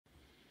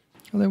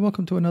Hello,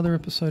 welcome to another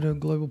episode of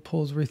Global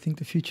Pause Rethink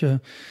the Future.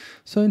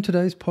 So in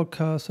today's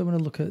podcast, I want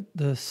to look at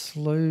the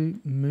slow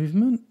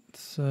movement.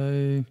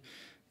 So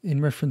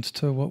in reference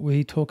to what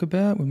we talk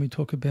about when we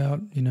talk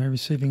about,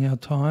 receiving our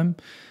time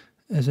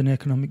as an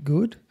economic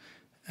good,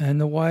 and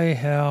the way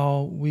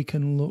how we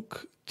can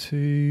look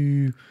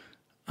to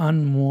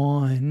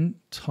unwind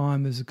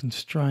time as a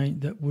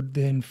constraint that would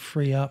then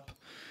free up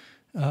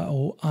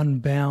or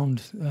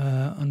unbind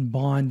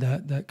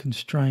that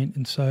constraint.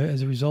 And so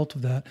as a result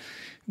of that,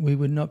 we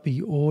would not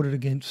be ordered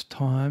against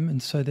time,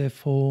 and so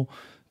therefore,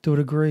 to a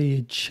degree,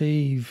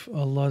 achieve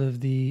a lot of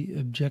the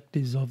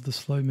objectives of the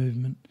slow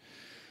movement.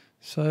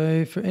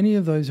 So for any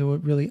of those who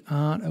really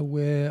aren't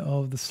aware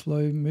of the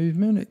slow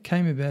movement, it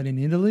came about in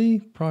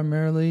Italy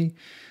primarily.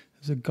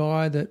 There's a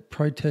guy that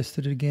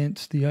protested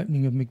against the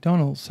opening of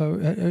McDonald's. So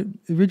it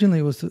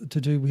originally was to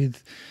do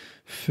with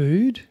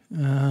food,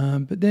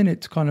 but then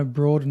it's kind of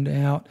broadened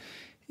out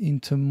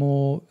into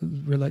more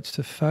relates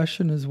to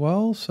fashion as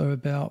well. So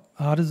about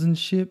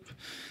artisanship,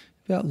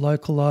 about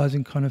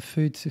localizing kind of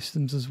food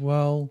systems as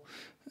well,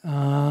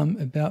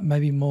 about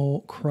maybe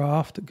more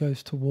craft that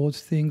goes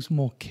towards things,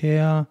 more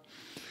care,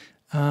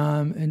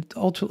 and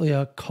ultimately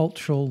a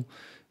cultural,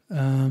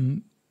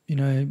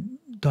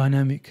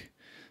 dynamic.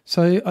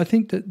 So I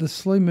think that the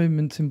slow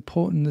movement's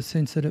important in the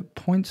sense that it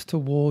points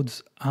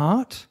towards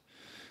art.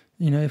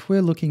 If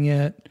we're looking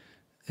at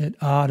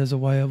art as a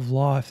way of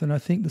life, then I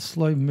think the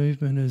slow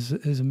movement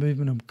as a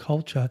movement of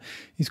culture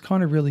is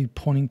kind of really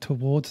pointing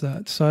towards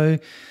that. So,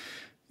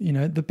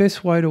 the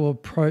best way to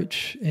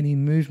approach any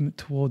movement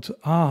towards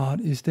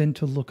art is then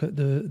to look at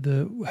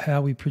the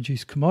how we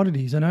produce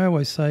commodities. And I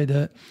always say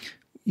that,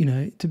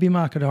 to be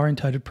market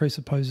orientated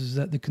presupposes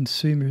that the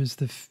consumer is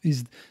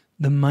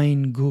the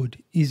main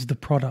good, is the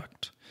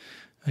product.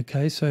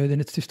 Okay, so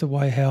then it's just a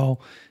way how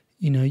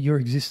your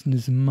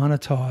existence is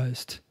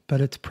monetized. But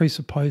it's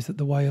presupposed that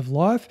the way of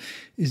life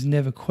is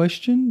never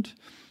questioned.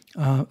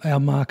 Our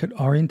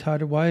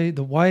market-orientated way,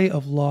 the way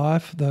of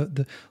life,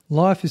 the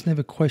life is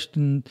never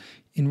questioned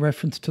in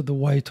reference to the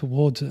way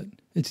towards it.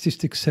 It's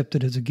just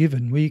accepted as a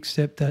given. We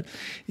accept that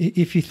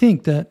if you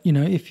think that,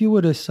 if you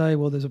were to say,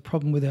 well, there's a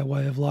problem with our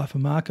way of life, a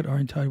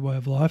market-orientated way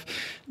of life,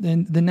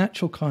 then the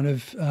natural kind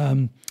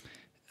of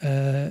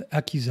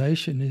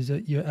accusation is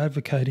that you're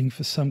advocating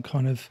for some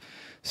kind of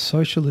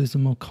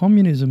socialism or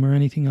communism or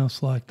anything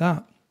else like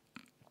that.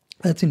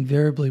 That's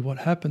invariably what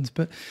happens.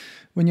 But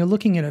when you're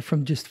looking at it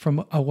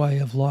from a way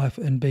of life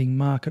and being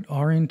market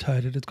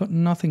orientated, it's got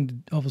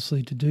nothing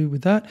obviously to do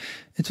with that.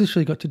 It's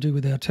actually got to do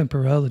with our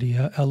temporality,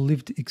 our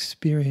lived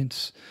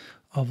experience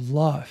of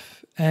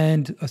life.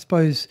 And I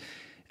suppose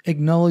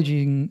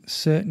acknowledging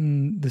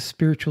the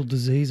spiritual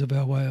disease of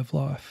our way of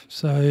life.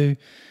 So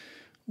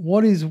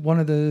what is one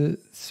of the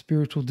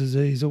spiritual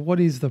disease, or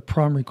what is the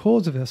primary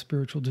cause of our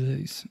spiritual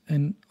disease?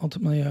 And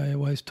ultimately I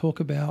always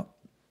talk about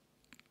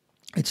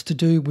it's to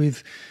do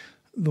with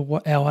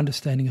our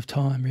understanding of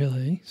time,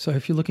 really. So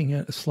if you're looking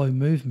at a slow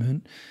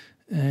movement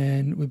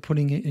and we're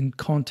putting it in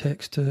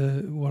context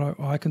to what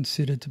I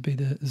consider to be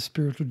the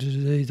spiritual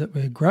disease that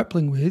we're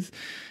grappling with,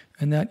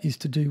 and that is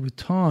to do with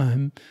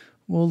time,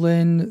 well,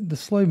 then the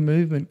slow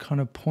movement kind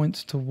of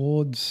points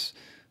towards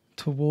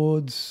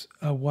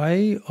a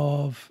way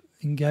of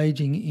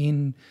engaging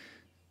in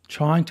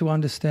trying to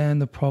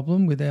understand the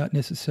problem without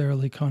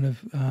necessarily kind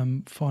of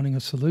finding a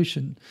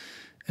solution.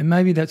 And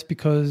maybe that's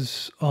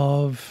because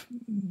of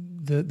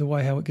the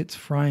way how it gets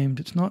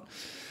framed. It's not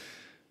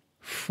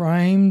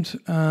framed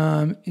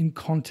in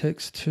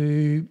context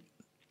to,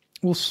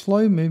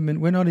 slow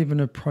movement, we're not even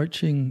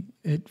approaching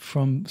it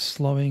from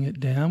slowing it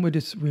down. We're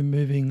just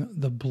removing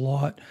the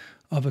blight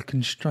of a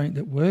constraint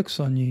that works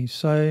on you.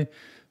 So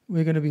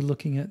we're going to be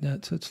looking at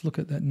that. So let's look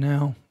at that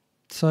now.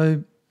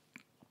 So,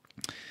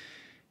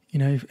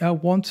 if our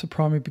wants are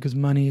primary because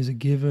money is a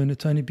given,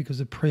 it's only because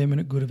the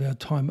preeminent good of our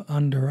time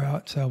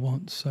underwrites our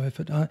wants. So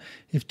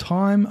if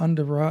time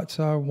underwrites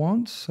our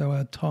wants, so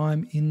our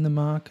time in the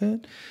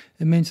market,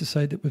 it means to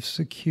say that we've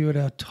secured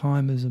our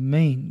time as a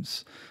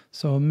means.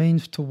 So a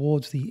means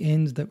towards the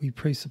ends that we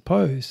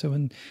presuppose. So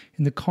in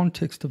the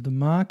context of the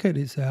market,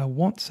 it's our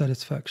want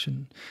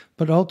satisfaction.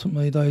 But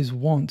ultimately those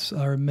wants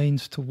are a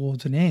means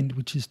towards an end,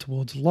 which is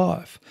towards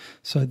life.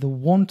 So the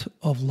want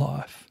of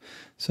life.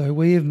 So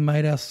we have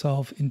made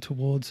ourselves in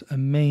towards a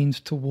means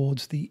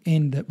towards the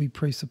end that we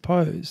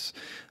presuppose.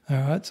 All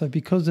right. So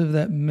because of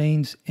that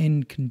means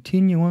end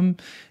continuum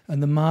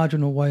and the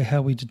marginal way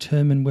how we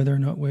determine whether or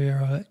not we're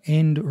an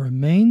end or a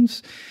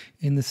means,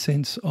 in the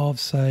sense of,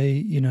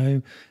 say,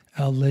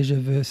 our leisure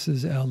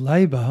versus our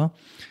labour,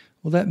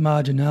 well, that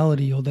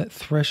marginality or that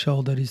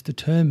threshold that is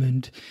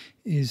determined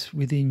is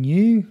within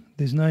you.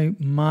 There's no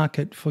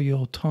market for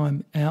your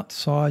time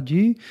outside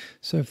you.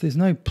 So if there's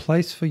no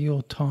place for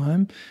your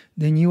time,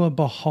 then you are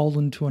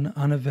beholden to an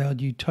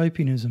unavowed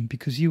utopianism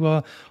because you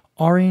are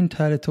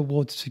orientated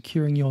towards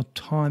securing your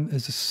time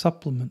as a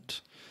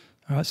supplement.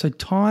 All right, so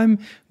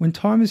when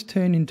time is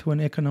turned into an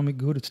economic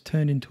good, it's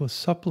turned into a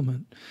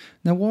supplement.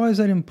 Now, why is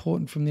that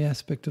important from the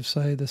aspect of,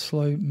 say, the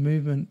slow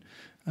movement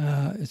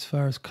as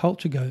far as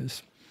culture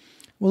goes?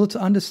 Well, it's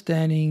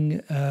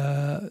understanding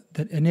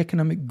that an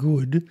economic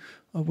good,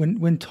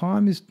 when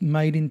time is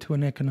made into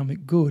an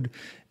economic good,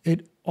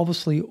 it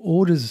obviously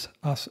orders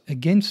us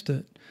against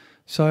it.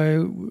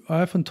 So I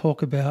often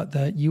talk about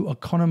that you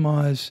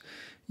economize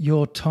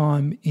your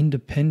time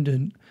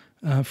independent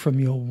from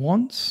your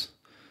wants.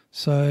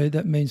 So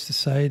that means to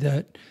say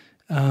that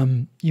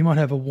you might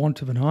have a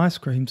want of an ice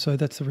cream, so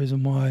that's the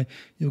reason why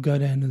you'll go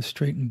down to the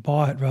street and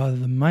buy it rather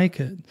than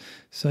make it.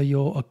 So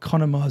you're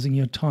economising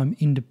your time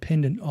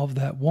independent of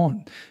that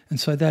want. And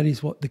so that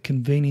is what the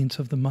convenience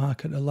of the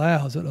market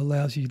allows. It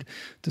allows you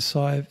to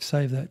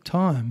save that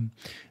time.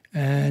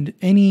 And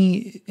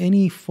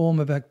any form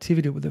of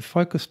activity that they're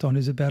focused on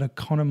is about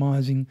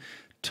economising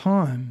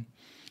time.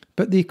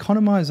 But the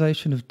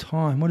economisation of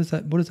time, what does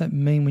that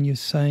mean when you're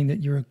saying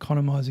that you're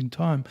economising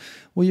time?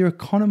 Well, you're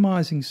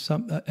economising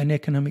an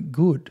economic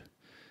good.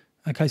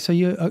 Okay, so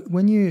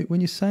when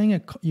you're saying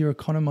you're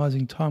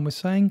economising time, we're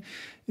saying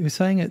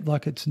it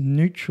like it's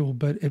neutral,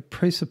 but it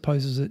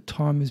presupposes that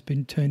time has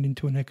been turned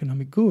into an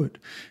economic good,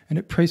 and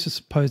it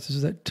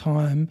presupposes that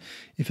time,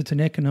 if it's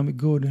an economic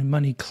good and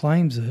money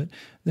claims it,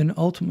 then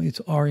ultimately it's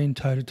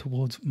orientated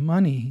towards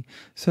money.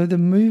 So the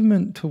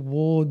movement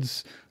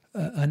towards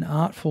an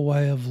artful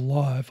way of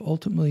life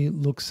ultimately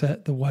looks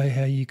at the way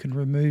how you can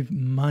remove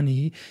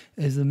money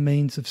as the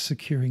means of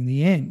securing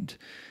the end.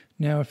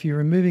 Now, if you're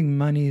removing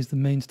money as the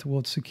means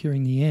towards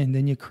securing the end,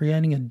 then you're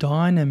creating a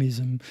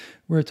dynamism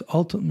where it's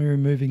ultimately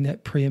removing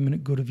that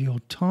preeminent good of your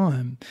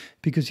time,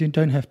 because you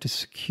don't have to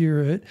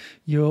secure it.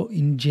 You're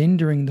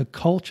engendering the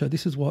culture.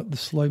 This is what the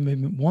slow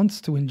movement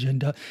wants to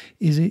engender,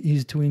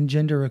 is to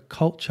engender a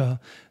culture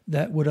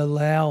that would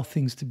allow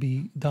things to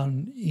be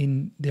done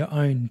in their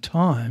own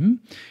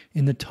time,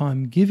 in the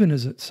time given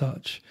as it's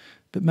such.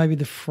 But maybe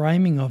the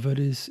framing of it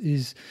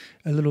is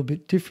a little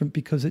bit different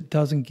because it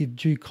doesn't give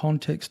due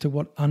context to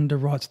what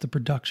underwrites the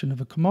production of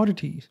a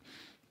commodity.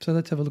 So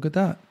let's have a look at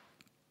that.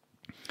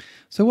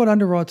 So what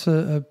underwrites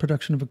a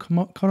production of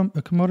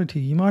a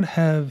commodity? You might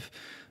have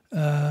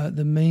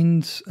the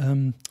means,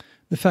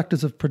 the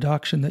factors of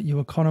production that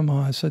you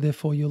economise. So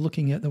therefore you're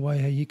looking at the way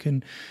how you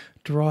can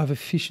derive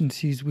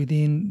efficiencies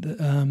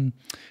within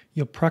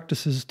your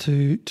practices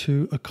to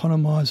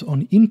economise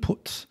on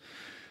inputs.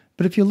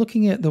 But if you're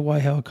looking at the way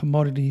how a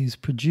commodity is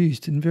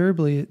produced,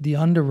 invariably the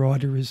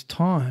underwriter is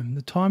time.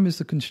 The time is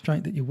the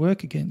constraint that you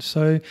work against.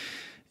 So,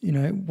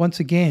 once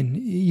again,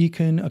 you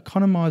can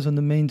economise on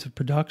the means of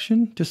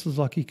production, just as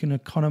like you can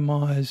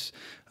economise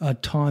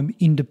time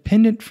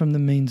independent from the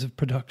means of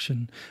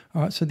production.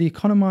 All right, so the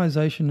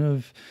economisation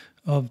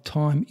of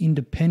time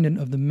independent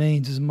of the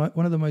means is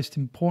one of the most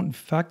important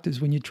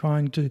factors when you're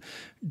trying to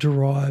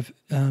derive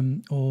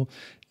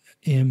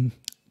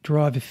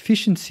drive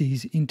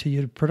efficiencies into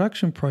your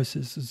production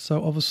processes.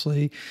 So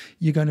obviously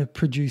you're going to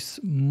produce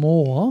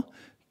more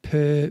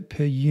per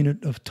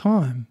unit of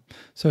time.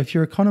 So if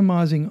you're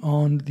economising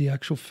on the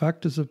actual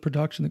factors of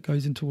production that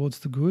goes in towards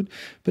the good,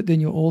 but then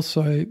you're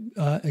also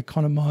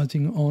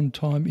economising on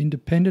time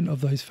independent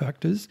of those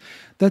factors,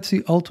 that's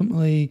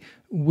ultimately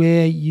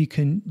where you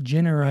can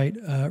generate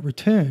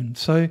return.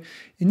 So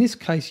in this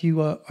case, you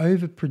are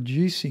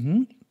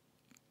overproducing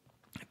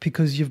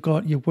because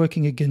you're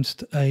working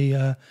against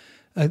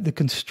the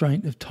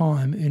constraint of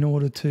time in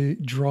order to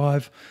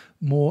drive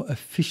more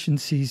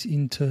efficiencies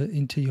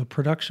into your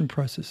production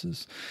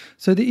processes.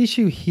 So the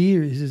issue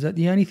here is that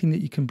the only thing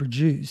that you can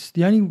produce,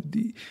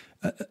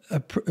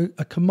 a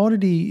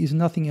commodity is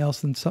nothing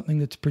else than something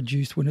that's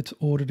produced when it's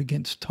ordered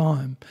against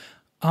time.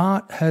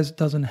 Art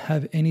doesn't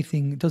have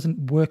anything, it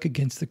doesn't work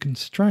against the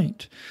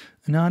constraint.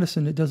 An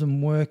artisan, it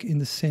doesn't work in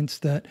the sense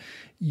that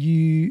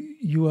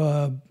you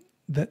are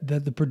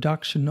that the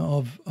production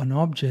of an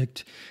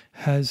object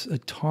has a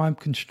time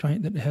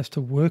constraint that it has to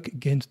work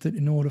against it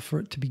in order for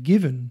it to be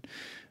given.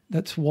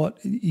 That's what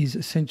is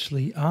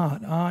essentially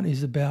art. Art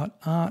is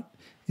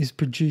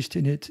produced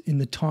in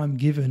the time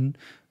given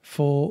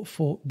for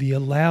the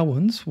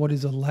allowance, what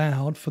is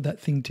allowed for that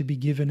thing to be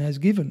given as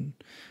given.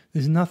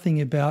 There's nothing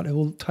about it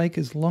will take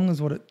as long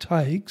as what it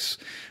takes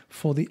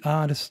for the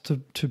artist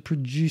to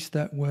produce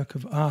that work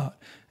of art.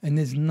 And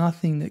there's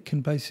nothing that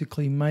can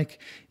basically make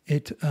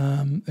it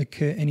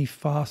occur any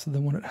faster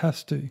than what it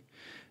has to.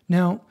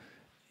 Now,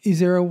 is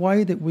there a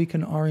way that we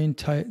can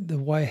orientate the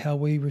way how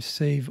we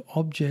receive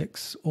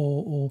objects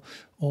or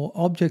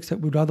objects that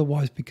would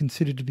otherwise be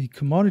considered to be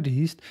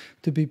commodities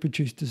to be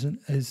produced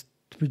as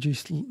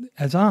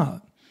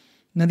art?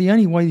 Now, the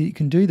only way that you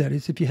can do that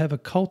is if you have a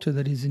culture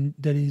that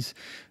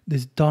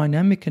is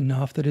dynamic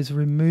enough, that is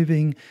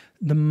removing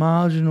the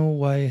marginal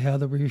way how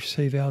that we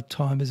receive our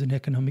time as an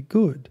economic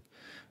good.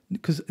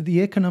 Because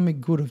the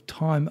economic good of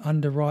time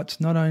underwrites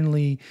not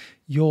only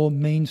your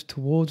means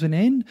towards an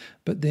end,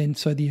 but then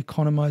so the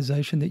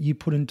economisation that you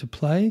put into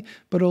play,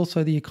 but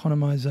also the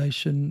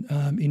economisation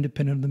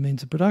independent of the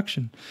means of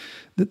production.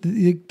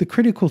 The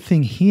critical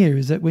thing here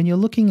is that when you're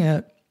looking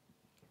at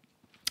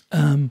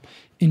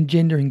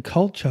engendering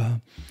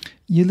culture,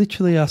 you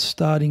literally are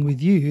starting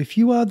with you. If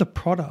you are the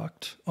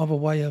product of a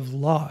way of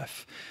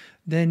life,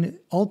 then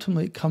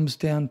ultimately it comes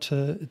down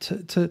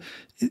to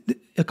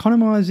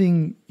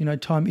economizing,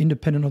 time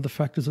independent of the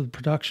factors of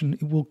production.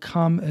 It will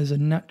come as a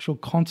natural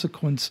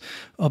consequence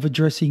of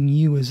addressing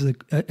you as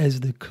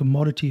the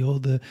commodity or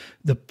the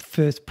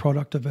first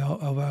product of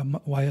our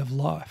way of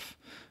life.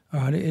 All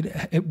right,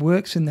 it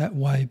works in that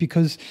way,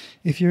 because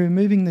if you're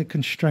removing the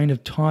constraint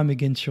of time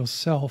against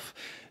yourself,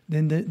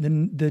 then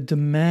the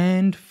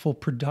demand for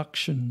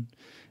production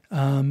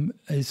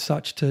is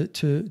such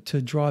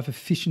to drive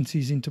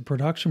efficiencies into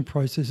production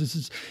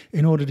processes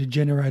in order to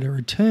generate a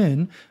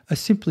return are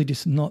simply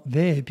just not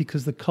there,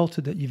 because the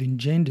culture that you've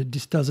engendered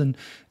just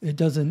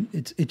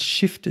it's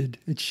shifted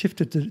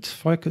its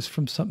focus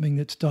from something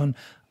that's done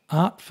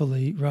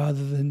artfully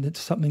rather than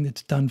it's something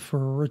that's done for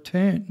a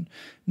return.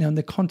 Now, in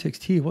the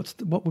context here,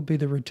 what would be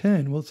the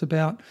return? Well, it's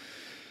about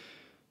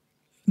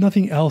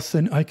nothing else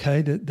than,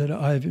 that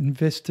I've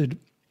invested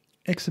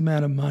X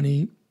amount of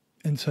money,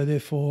 and so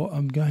therefore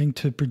I'm going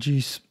to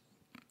produce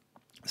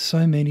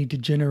so many to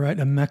generate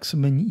a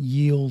maximum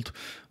yield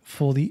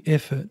for the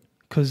effort,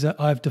 because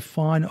I've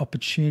defined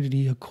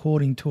opportunity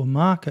according to a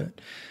market.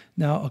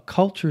 Now, a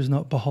culture is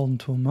not beholden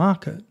to a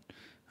market.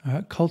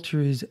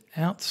 Culture is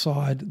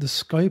outside the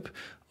scope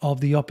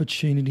of the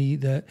opportunity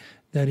that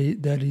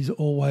is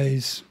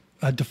always,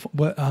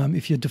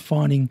 if you're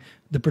defining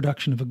the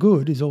production of a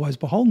good, is always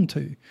beholden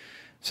to.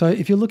 So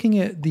if you're looking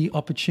at the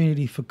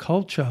opportunity for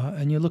culture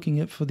and you're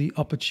looking at for the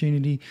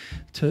opportunity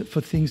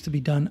for things to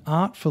be done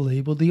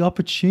artfully, well, the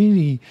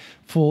opportunity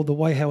for the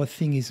way how a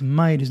thing is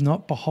made is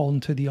not beholden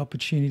to the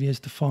opportunity as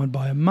defined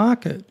by a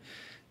market.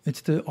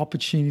 It's the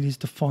opportunity as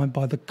defined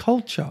by the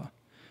culture.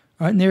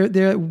 Right? And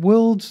they're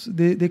worlds,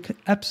 they're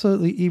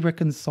absolutely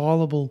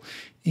irreconcilable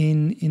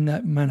in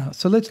that manner.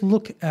 So let's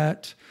look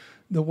at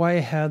the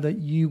way how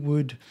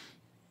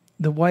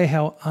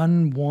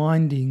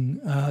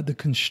unwinding the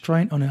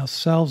constraint on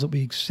ourselves that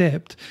we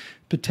accept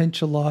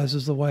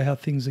potentializes the way how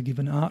things are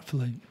given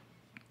artfully.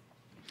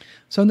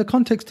 So in the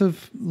context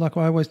of, like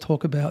I always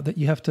talk about, that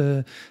you have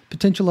to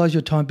potentialize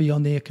your time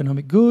beyond the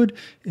economic good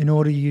in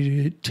order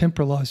you to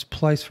temporalize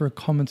place for a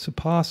common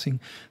surpassing.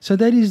 So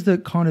that is the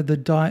kind of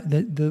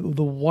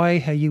the way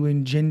how you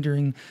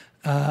engendering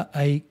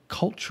a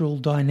cultural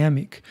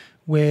dynamic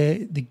where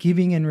the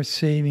giving and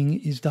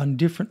receiving is done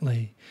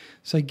differently.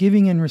 So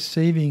giving and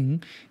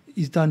receiving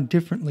is done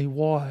differently.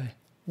 Why?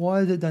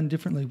 Why is it done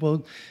differently?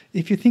 Well,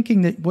 if you're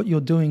thinking that what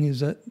you're doing is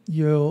that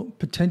you're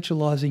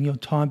potentializing your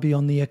time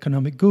beyond the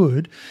economic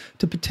good,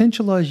 to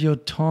potentialize your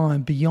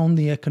time beyond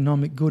the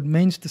economic good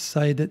means to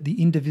say that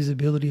the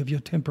indivisibility of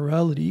your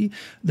temporality,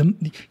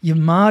 you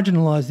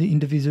marginalize the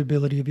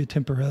indivisibility of your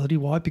temporality.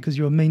 Why? Because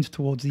you're a means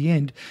towards the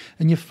end,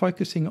 and you're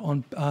focusing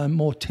on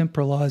more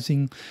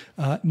temporalizing,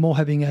 more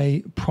having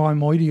a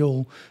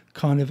primordial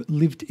kind of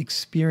lived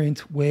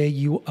experience where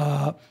you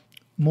are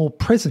more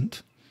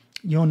present.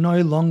 You're no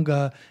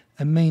longer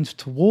a means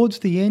towards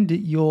the end.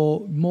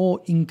 You're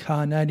more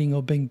incarnating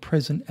or being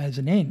present as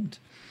an end,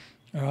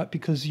 all right?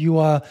 Because you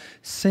are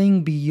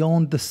seeing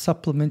beyond the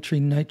supplementary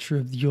nature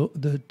of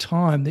the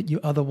time that you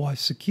otherwise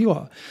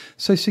secure.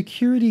 So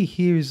security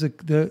here is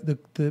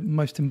the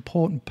most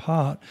important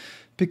part,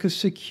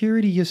 because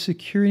you're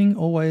securing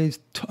always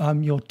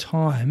your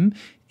time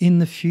in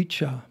the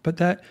future, but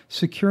that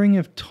securing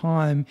of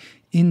time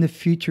in the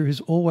future is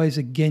always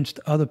against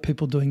other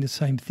people doing the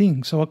same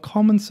thing. So a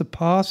common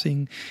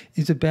surpassing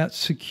is about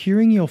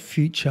securing your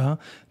future,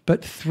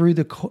 but through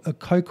the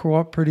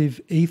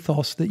co-cooperative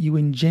ethos that you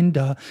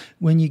engender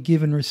when you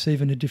give and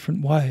receive in a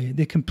different way.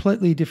 They're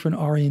completely different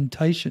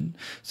orientation.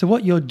 So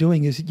what you're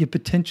doing is you're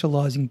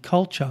potentializing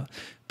culture.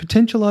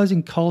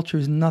 Potentializing culture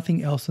is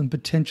nothing else than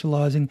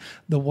potentializing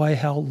the way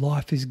how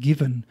life is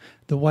given,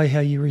 the way how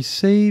you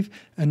receive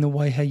and the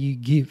way how you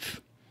give.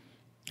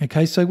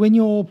 Okay, so when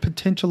you're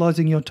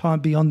potentializing your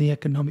time beyond the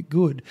economic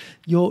good,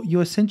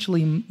 you're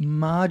essentially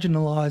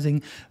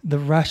marginalizing the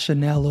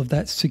rationale of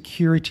that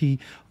security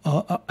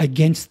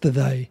against the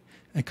they,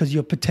 because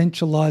you're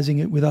potentializing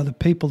it with other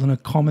people in a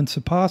common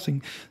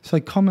surpassing.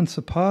 So common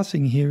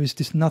surpassing here is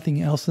just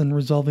nothing else than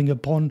resolving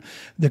upon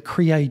the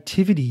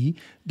creativity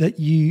that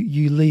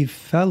you leave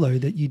fallow,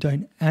 that you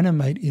don't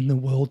animate in the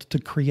world to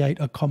create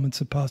a common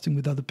surpassing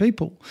with other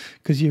people,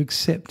 because you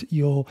accept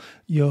the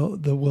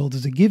world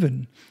as a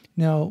given.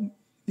 Now,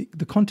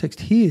 the context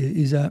here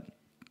is that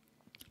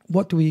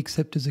what do we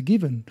accept as a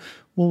given?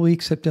 Well, we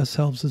accept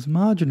ourselves as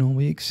marginal.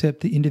 We accept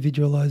the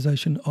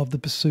individualization of the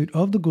pursuit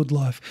of the good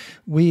life.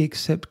 We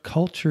accept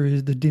culture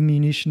as the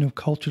diminution of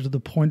culture to the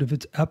point of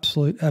its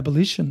absolute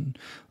abolition,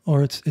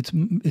 or its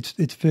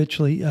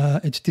virtually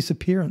its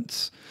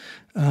disappearance.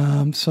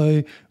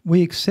 So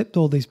we accept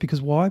all these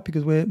because why?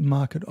 Because we're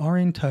market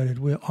orientated.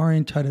 We're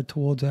orientated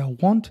towards our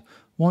want.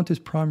 Want is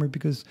primary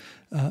because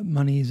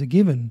money is a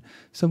given.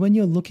 So when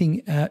you're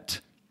looking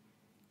at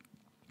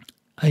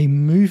a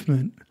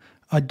movement,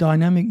 a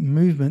dynamic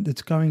movement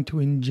that's going to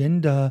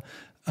engender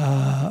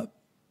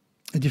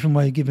a different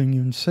way of giving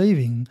and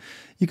receiving,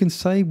 you can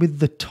say with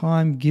the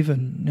time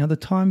given. Now, the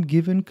time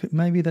given,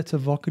 maybe that's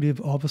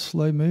evocative of a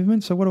slow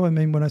movement. So what do I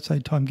mean when I say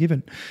time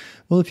given?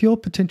 Well, if you're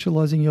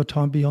potentializing your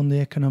time beyond the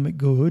economic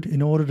good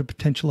in order to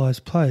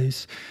potentialize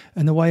place,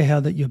 and the way how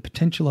that you're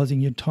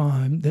potentializing your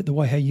time, that the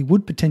way how you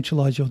would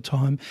potentialize your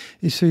time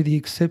is through the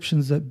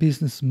exceptions that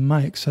business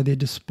makes. So they're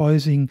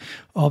disposing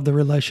of the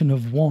relation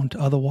of want,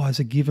 otherwise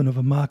a given of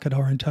a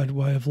market-orientated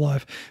way of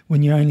life,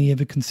 when you're only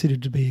ever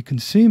considered to be a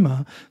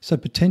consumer. So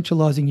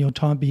potentializing your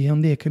time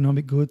beyond the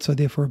economic good, so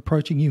therefore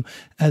approaching you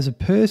as a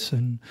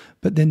person,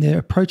 but then they're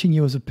approaching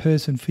you as a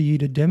person for you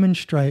to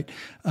demonstrate,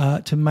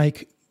 to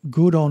make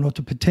good on, or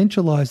to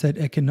potentialize that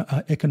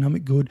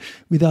economic good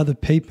with other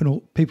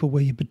people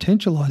where you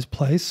potentialize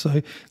place,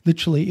 so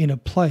literally in a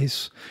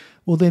place.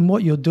 Well, then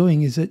what you're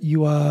doing is that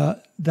you are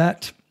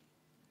that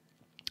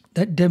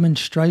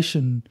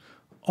demonstration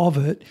of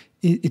it.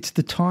 It's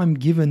the time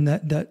given,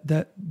 that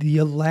the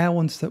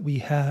allowance that we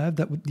have,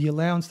 that the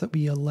allowance that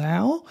we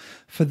allow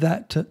for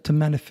that to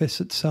manifest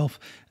itself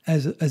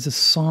as a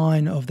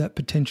sign of that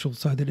potential,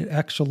 so that it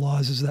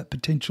actualizes that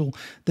potential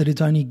that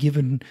is only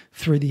given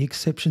through the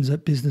exceptions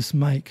that business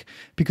make.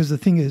 Because the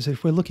thing is,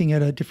 if we're looking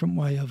at a different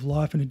way of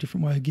life and a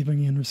different way of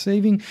giving and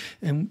receiving,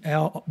 and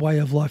our way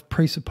of life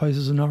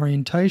presupposes an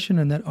orientation,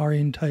 and that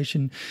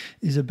orientation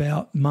is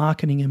about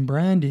marketing and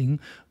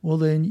branding, well,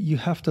 then you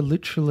have to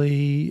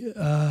literally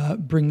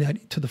bring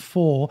that to the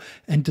fore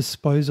and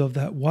dispose of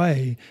that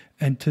way,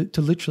 and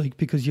to literally,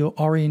 because you're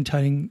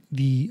orientating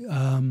the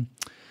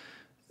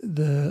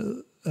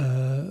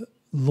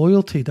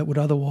loyalty that would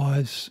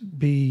otherwise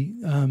be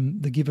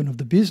the given of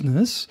the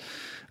business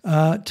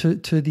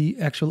to the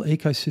actual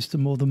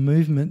ecosystem or the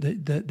movement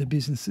that the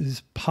business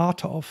is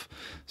part of.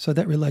 So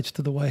that relates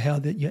to the way how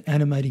that you're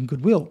animating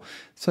goodwill.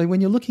 So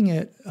when you're looking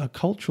at a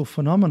cultural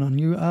phenomenon,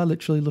 you are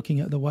literally looking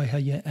at the way how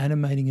you're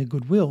animating a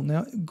goodwill.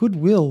 Now,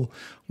 goodwill,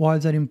 why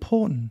is that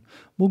important?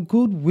 Well,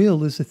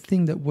 goodwill is a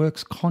thing that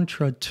works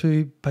contra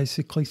to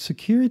basically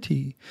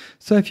security.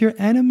 So if you're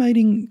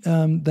animating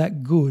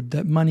that good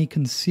that money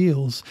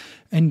conceals,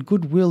 and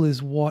goodwill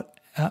is what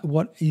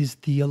is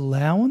the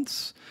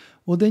allowance,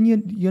 well, then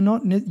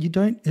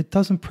it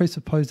doesn't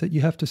presuppose that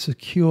you have to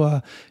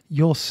secure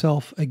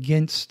yourself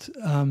against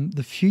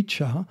the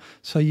future.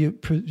 So you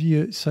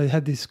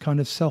have this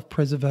kind of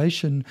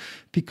self-preservation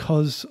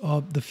because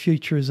of the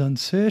future is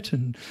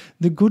uncertain.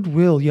 The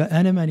goodwill, you're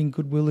animating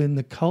goodwill in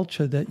the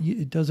culture, that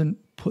it doesn't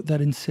put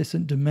that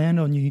incessant demand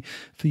on you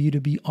for you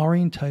to be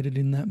orientated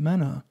in that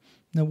manner.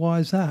 Now, why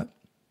is that?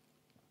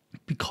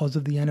 Because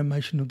of the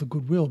animation of the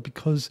goodwill,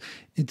 because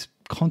it's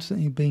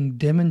constantly being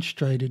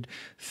demonstrated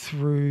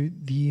through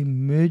the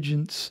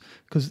emergence.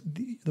 Because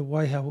the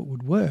way how it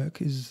would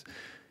work is,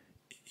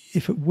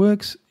 if it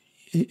works,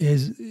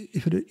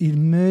 if it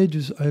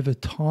emerges over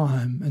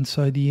time, and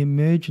so the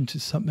emergence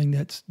is something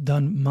that's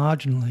done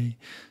marginally.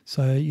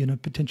 So,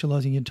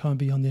 potentializing your time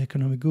beyond the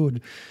economic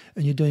good,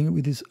 and you're doing it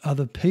with these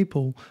other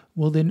people,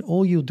 well, then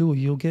all you'll do,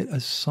 you'll get a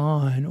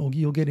sign, or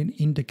you'll get an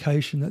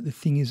indication that the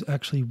thing is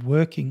actually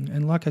working.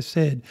 And like I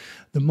said,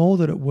 the more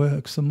that it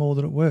works,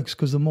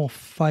 because the more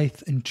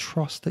faith and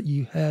trust that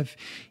you have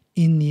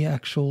in the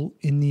actual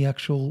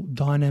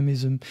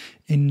dynamism,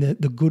 in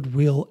the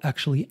goodwill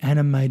actually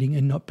animating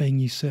and not being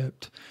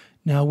usurped.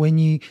 Now, when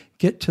you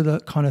get to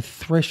the kind of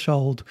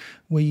threshold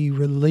where you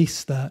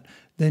release that,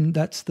 then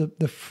that's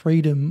the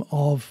freedom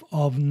of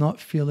not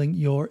feeling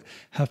you're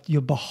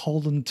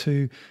beholden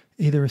to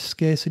either a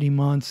scarcity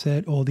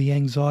mindset or the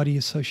anxiety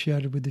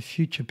associated with the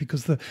future,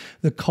 because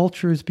the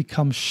culture has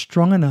become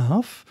strong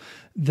enough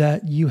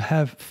that you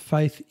have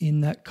faith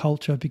in that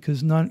culture,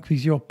 because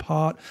you're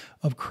part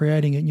of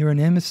creating it, you're an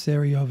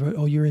emissary of it,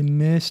 or you're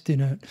immersed in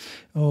it,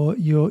 or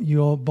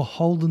you're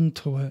beholden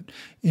to it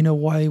in a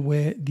way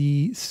where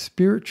the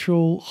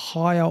spiritual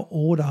higher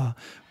order,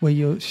 where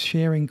you're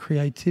sharing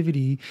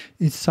creativity,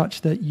 is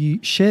such that you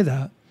share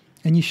that,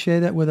 and you share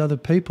that with other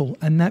people,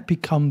 and that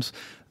becomes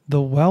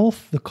the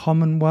wealth, the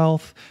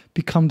commonwealth,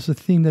 becomes the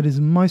thing that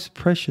is most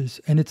precious.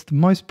 And it's the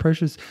most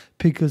precious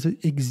because it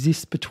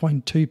exists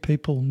between two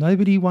people.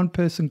 One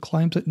person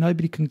claims it,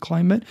 nobody can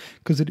claim it,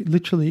 because it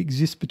literally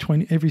exists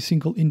between every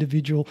single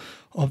individual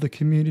of the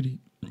community,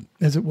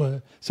 as it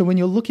were. So when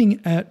you're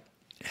looking at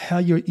how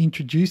you're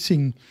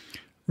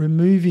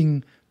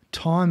removing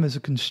time as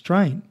a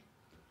constraint,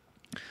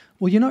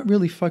 well, you're not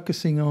really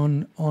focusing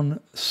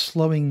on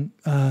slowing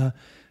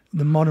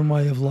the modern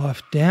way of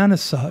life down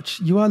as such.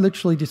 You are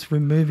literally just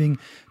removing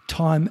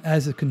time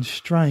as a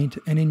constraint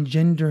and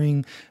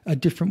engendering a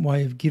different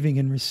way of giving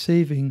and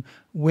receiving,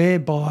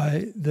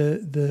 whereby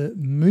the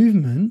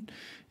movement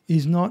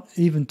is not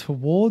even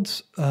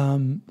towards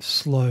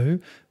slow,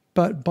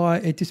 but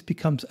it just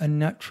becomes a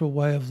natural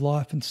way of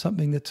life, and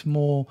something that's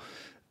more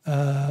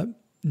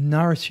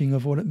nourishing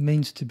of what it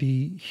means to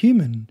be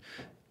human.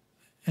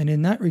 And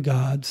in that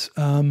regards,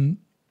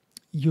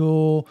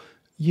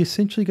 you're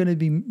essentially going to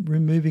be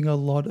removing a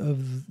lot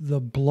of the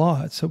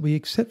blights that we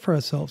accept for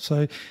ourselves.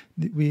 So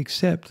we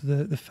accept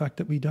the fact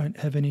that we don't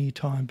have any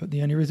time, but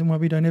the only reason why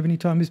we don't have any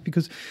time is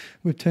because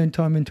we've turned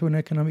time into an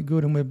economic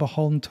good and we're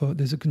beholden to it.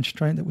 There's a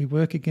constraint that we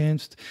work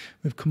against.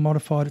 We've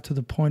commodified it to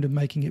the point of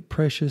making it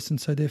precious, and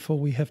so therefore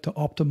we have to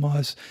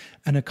optimize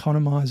and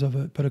economize of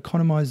it. But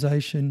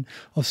economization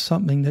of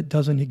something that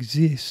doesn't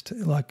exist,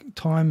 like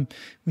time,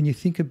 when you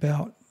think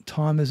about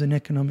time as an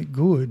economic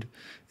good,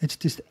 it's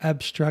just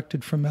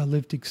abstracted from our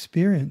lived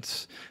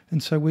experience.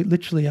 And so we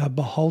literally are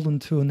beholden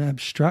to an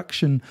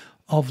abstraction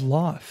of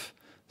life.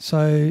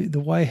 So the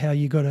way how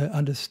you got to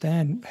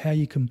understand how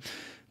you can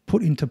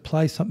put into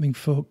play something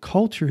for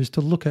culture is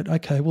to look at,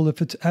 okay, well, if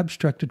it's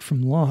abstracted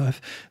from life,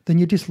 then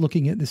you're just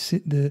looking at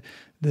the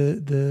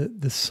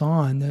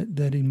sign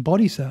that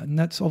embodies that. And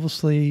that's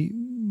obviously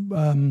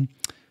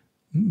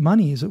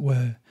money, as it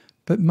were.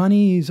 But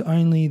money is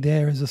only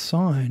there as a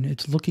sign.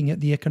 It's looking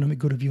at the economic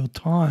good of your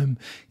time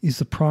is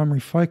the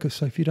primary focus.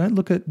 So if you don't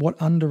look at what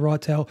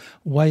underwrites our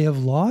way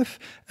of life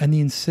and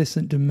the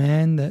incessant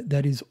demand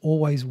that is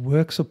always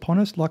works upon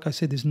us, like I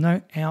said, there's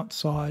no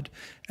outside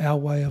our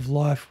way of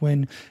life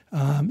when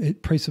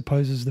it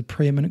presupposes the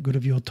preeminent good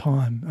of your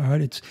time. All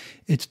right,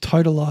 it's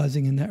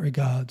totalizing in that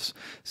regards.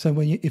 So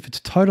if it's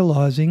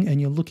totalizing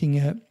and you're looking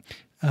at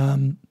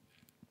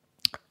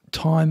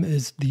time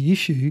is the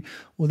issue,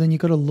 well, then you've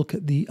got to look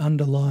at the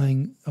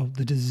underlying of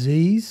the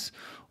disease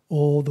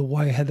or the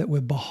way how that we're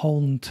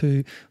beholden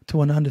to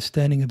an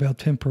understanding of our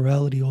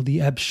temporality or the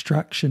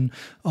abstraction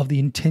of the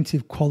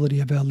intensive quality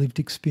of our lived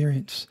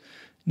experience.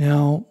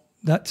 Now,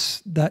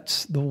 that's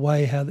the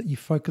way how that you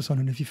focus on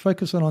it. If you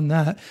focus on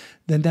that,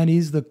 then that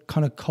is the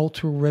kind of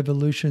cultural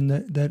revolution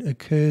that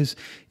occurs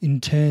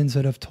in turns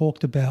that I've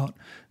talked about.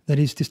 That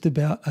is just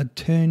about a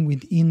turn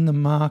within the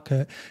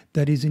market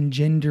that is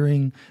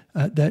engendering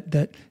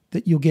that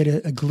you'll get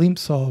a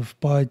glimpse of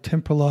by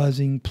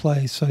temporalizing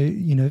play. So,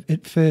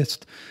 at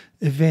first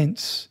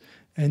events,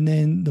 and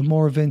then the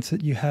more events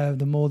that you have,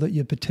 the more that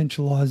you're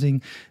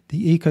potentializing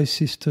the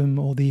ecosystem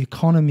or the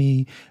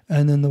economy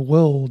and then the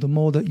world, the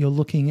more that you're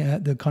looking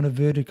at the kind of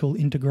vertical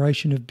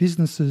integration of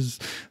businesses,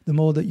 the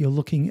more that you're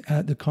looking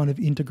at the kind of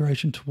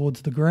integration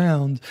towards the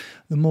ground,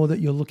 the more that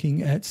you're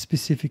looking at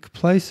specific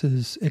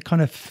places. It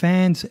kind of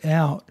fans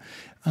out.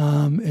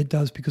 It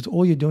does, because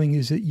all you're doing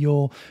is that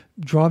you're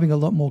driving a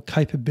lot more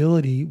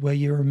capability where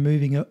you're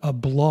removing a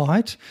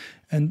blight,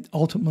 and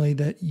ultimately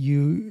that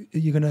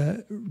you're going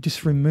to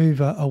just remove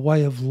a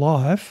way of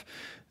life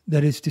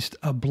that is just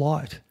a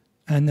blight,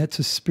 and that's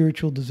a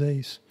spiritual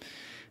disease.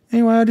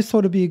 Anyway, I just thought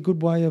it'd be a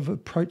good way of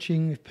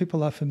approaching, if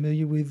people are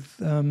familiar with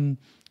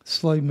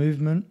slow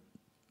movement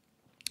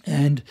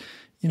and,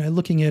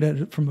 looking at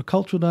it from a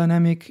cultural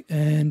dynamic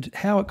and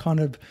how it kind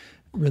of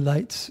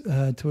relates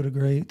to a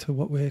degree to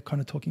what we're kind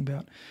of talking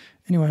about.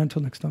 Anyway,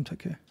 until next time, take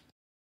care.